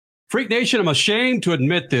Freak Nation, I'm ashamed to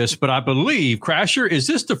admit this, but I believe, Crasher, is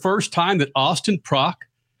this the first time that Austin Prock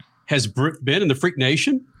has been in the Freak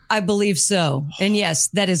Nation? I believe so. And yes,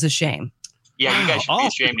 that is a shame. Yeah, you guys should be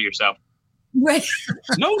ashamed of yourself. Right.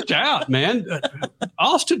 No doubt, man.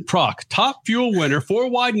 Austin Prock, top fuel winner,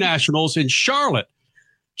 4-wide nationals in Charlotte,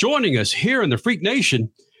 joining us here in the Freak Nation.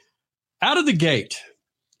 Out of the gate,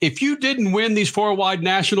 if you didn't win these 4-wide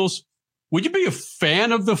nationals, would you be a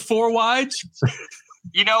fan of the 4-wides?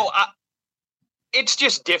 It's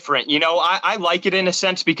just different. I like it in a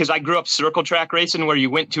sense because I grew up circle track racing where you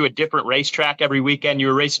went to a different racetrack every weekend. You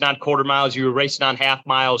were racing on quarter miles, you were racing on half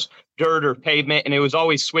miles, dirt or pavement, and it was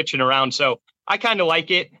always switching around. So I kind of like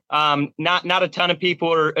it. Not a ton of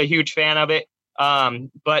people are a huge fan of it.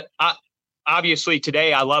 But obviously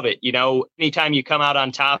today I love it. Anytime you come out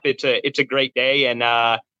on top, it's a great day. And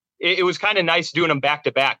it was kind of nice doing them back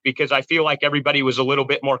to back because I feel like everybody was a little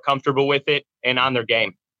bit more comfortable with it and on their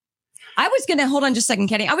game. I was going to hold on just a second,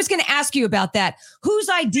 Kenny. I was going to ask you about that. Whose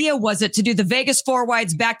idea was it to do the Vegas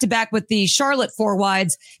 4-wides back to back with the Charlotte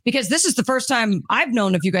 4-wides? Because this is the first time I've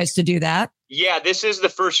known of you guys to do that. Yeah, this is the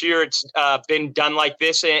first year it's been done like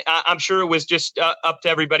this. And I'm sure it was just up to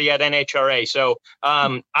everybody at NHRA. So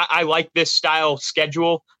I like this style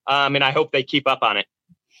schedule and I hope they keep up on it.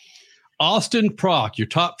 Austin Prock, your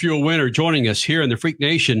top fuel winner, joining us here in the Freak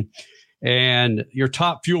Nation, and your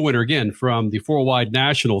top fuel winner again from the 4-wide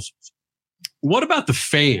nationals. What about the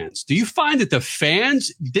fans? Do you find that the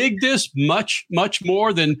fans dig this much, much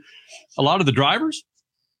more than a lot of the drivers?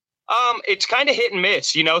 It's kind of hit and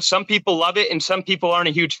miss. Some people love it and some people aren't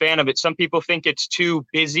a huge fan of it. Some people think it's too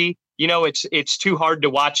busy. It's too hard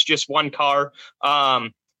to watch just one car.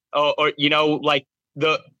 Like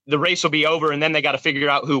the race will be over and then they got to figure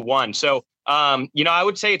out who won. So, I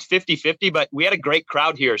would say it's 50-50, but we had a great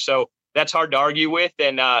crowd here. So that's hard to argue with.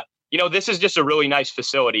 And, this is just a really nice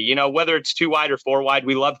facility. Whether it's 2-wide or 4-wide,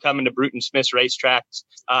 we love coming to Bruton Smith's racetracks.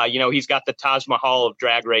 He's got the Taj Mahal of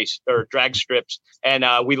drag strips, and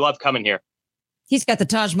we love coming here. He's got the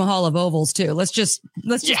Taj Mahal of ovals too. Let's just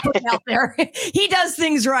put it out there. He does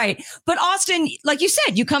things right. But Austin, like you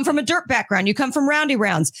said, you come from a dirt background. You come from roundy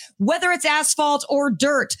rounds. Whether it's asphalt or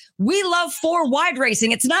dirt, we love 4-wide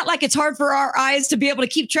racing. It's not like it's hard for our eyes to be able to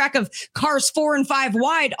keep track of cars 4 and 5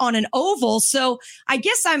 wide on an oval. So I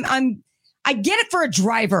guess I get it for a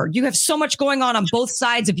driver. You have so much going on both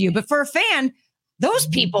sides of you. But for a fan, those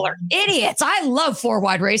people are idiots. I love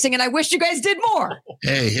 4-wide racing, and I wish you guys did more.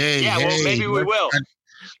 Hey. Well, maybe we will.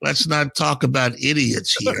 Let's not talk about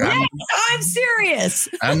idiots here. I'm serious.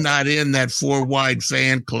 I'm not in that 4-wide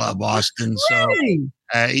fan club, Austin. Really?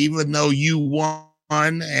 So even though you won,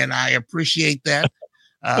 and I appreciate that,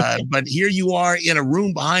 but here you are in a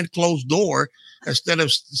room behind closed door instead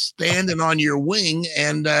of standing on your wing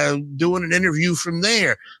and doing an interview from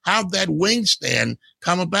there. How'd that wing stand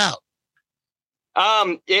come about?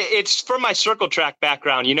 It's from my circle track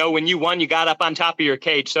background. When you won, you got up on top of your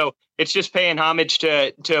cage. So it's just paying homage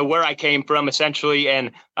to where I came from, essentially.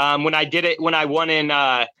 And when I won in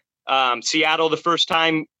Seattle the first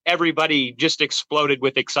time, everybody just exploded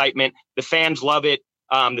with excitement. The fans love it.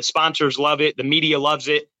 The sponsors love it. The media loves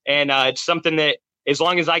it. And it's something that as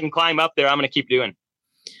long as I can climb up there, I'm going to keep doing.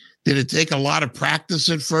 Did it take a lot of practice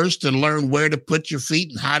at first to learn where to put your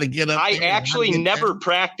feet and how to get up? I actually never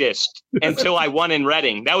practiced until I won in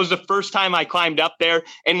Reading. That was the first time I climbed up there.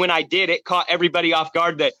 And when I did, it caught everybody off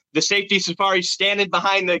guard. That the safety safari standing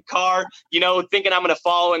behind the car, thinking I'm going to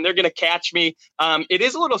fall and they're going to catch me. It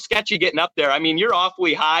is a little sketchy getting up there. I mean, you're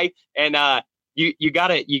awfully high and you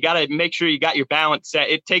gotta make sure you got your balance set.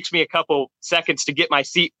 It takes me a couple seconds to get my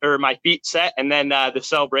feet set. And then the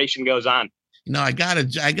celebration goes on. I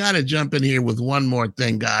gotta jump in here with one more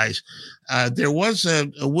thing, guys. There was a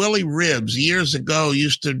Willie Ribbs years ago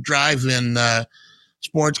used to drive in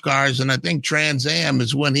sports cars, and I think Trans Am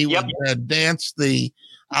is when he would dance the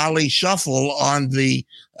Ali Shuffle on the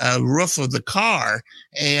roof of the car,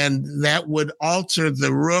 and that would alter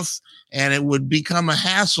the roof, and it would become a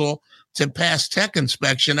hassle to pass tech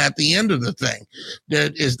inspection at the end of the thing.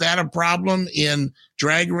 Is that a problem in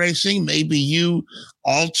drag racing? Maybe you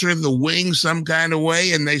alter the wing some kind of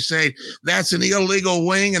way and they say that's an illegal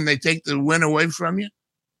wing and they take the win away from you?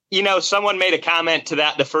 Someone made a comment to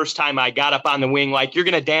that the first time I got up on the wing, like you're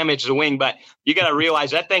going to damage the wing, but you got to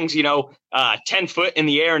realize that thing's, 10 foot in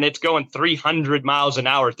the air and it's going 300 miles an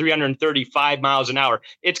hour, 335 miles an hour.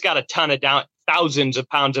 It's got a ton of thousands of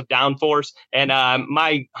pounds of downforce, and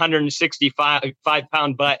my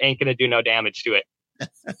 165-pound butt ain't going to do no damage to it.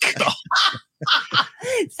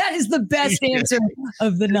 That is the best answer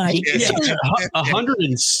of the night. Yeah.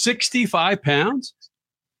 165 pounds?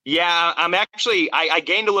 Yeah, I'm actually, I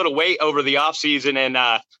gained a little weight over the off season, and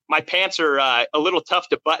my pants are a little tough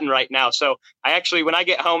to button right now. So I actually, when I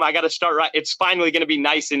get home, I got to start right. It's finally going to be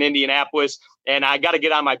nice in Indianapolis, and I got to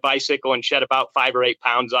get on my bicycle and shed about 5 or 8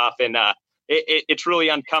 pounds off. And it's really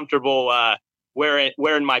uncomfortable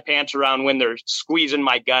wearing my pants around when they're squeezing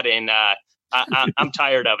my gut in. I'm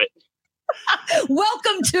tired of it.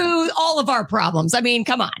 Welcome to all of our problems. I mean,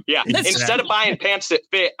 come on. Yeah. Instead of buying pants that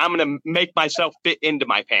fit, I'm going to make myself fit into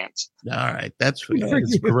my pants. All right. That's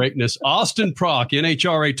greatness. Austin Prock,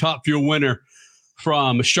 NHRA Top Fuel winner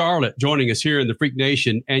from Charlotte, joining us here in the Freak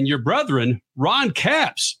Nation. And your brethren, Ron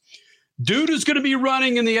Capps. Dude is going to be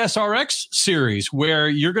running in the SRX series where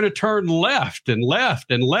you're going to turn left and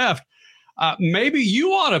left and left. Maybe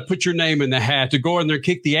you ought to put your name in the hat to go in there and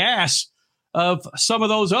kick the ass of some of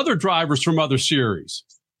those other drivers from other series.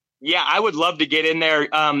 Yeah, I would love to get in there.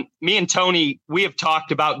 Me and Tony, we have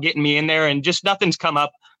talked about getting me in there, and just nothing's come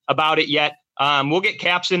up about it yet. We'll get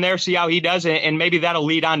Caps in there, see how he does, and maybe that'll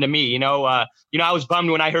lead on to me. I was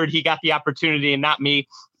bummed when I heard he got the opportunity and not me.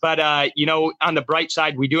 But, on the bright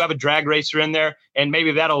side, we do have a drag racer in there, and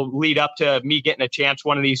maybe that'll lead up to me getting a chance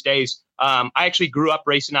one of these days. I actually grew up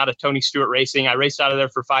racing out of Tony Stewart Racing. I raced out of there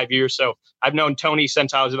for 5 years, so I've known Tony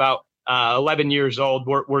since I was about 11 years old.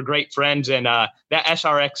 We're great friends, and that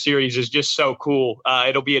SRX series is just so cool.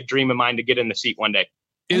 It'll be a dream of mine to get in the seat one day.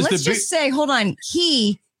 Let's just say, hold on,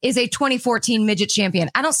 he is a 2014 midget champion.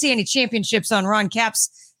 I don't see any championships on Ron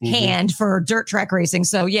Capps' hand for dirt track racing.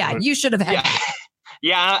 So yeah, you should have had.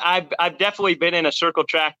 Yeah, I've definitely been in a circle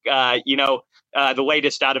track. The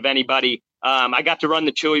latest out of anybody. I got to run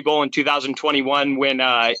the Chili Bowl in 2021 when,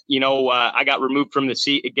 I got removed from the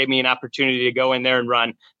seat. It gave me an opportunity to go in there and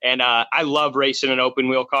run. And I love racing an open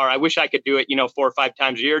wheel car. I wish I could do it, 4 or 5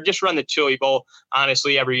 times a year. Just run the Chili Bowl,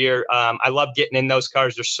 honestly, every year. I love getting in those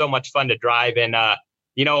cars. They're so much fun to drive. And,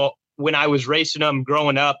 when I was racing them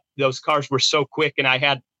growing up, those cars were so quick and I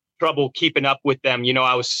had trouble keeping up with them.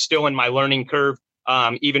 I was still in my learning curve,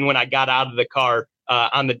 even when I got out of the car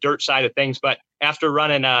on the dirt side of things. But after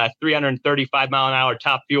running a 335 mile an hour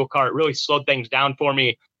top fuel car, it really slowed things down for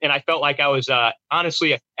me. And I felt like I was,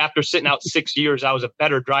 honestly, after sitting out 6 years, I was a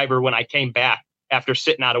better driver when I came back after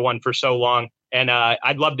sitting out of one for so long. And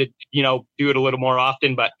I'd love to, do it a little more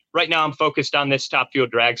often. But right now I'm focused on this top fuel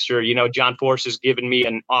dragster. John Force has given me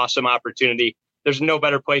an awesome opportunity. There's no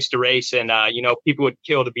better place to race. And, people would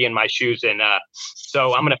kill to be in my shoes. And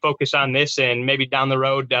so I'm going to focus on this, and maybe down the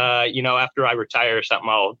road, after I retire or something,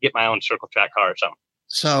 I'll get my own circle track car or something.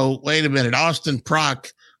 So wait a minute, Austin Prock,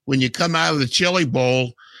 when you come out of the Chili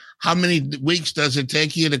Bowl, how many weeks does it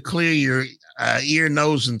take you to clear your ear,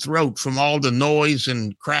 nose, and throat from all the noise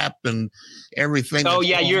and crap and everything? Oh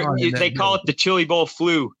yeah, they call it the Chili Bowl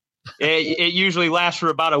flu. It usually lasts for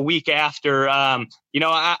about a week after. I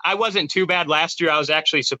wasn't too bad last year. I was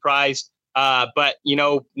actually surprised. But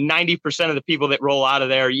 90% of the people that roll out of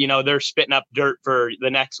there, they're spitting up dirt for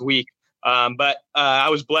the next week. But I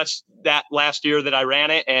was blessed that last year that I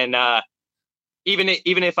ran it, and even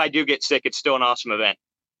if I do get sick, it's still an awesome event.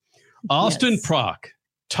 Austin Prock,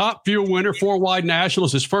 top fuel winner, 4-wide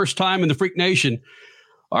nationals, his first time in the Freak Nation.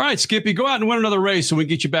 All right, Skippy, go out and win another race so we can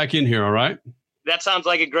get you back in here. All right. That sounds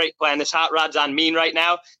like a great plan. This hot rod's on mean right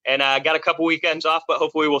now, and I got a couple weekends off, but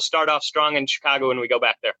hopefully we'll start off strong in Chicago when we go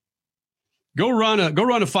back there. Go run a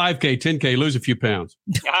 5K, 10K, lose a few pounds.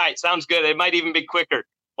 All right, sounds good. It might even be quicker.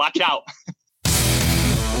 Watch out.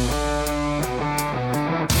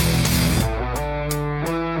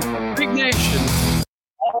 Big Nation.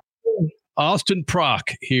 Austin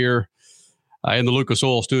Prock here in the Lucas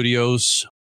Oil Studios.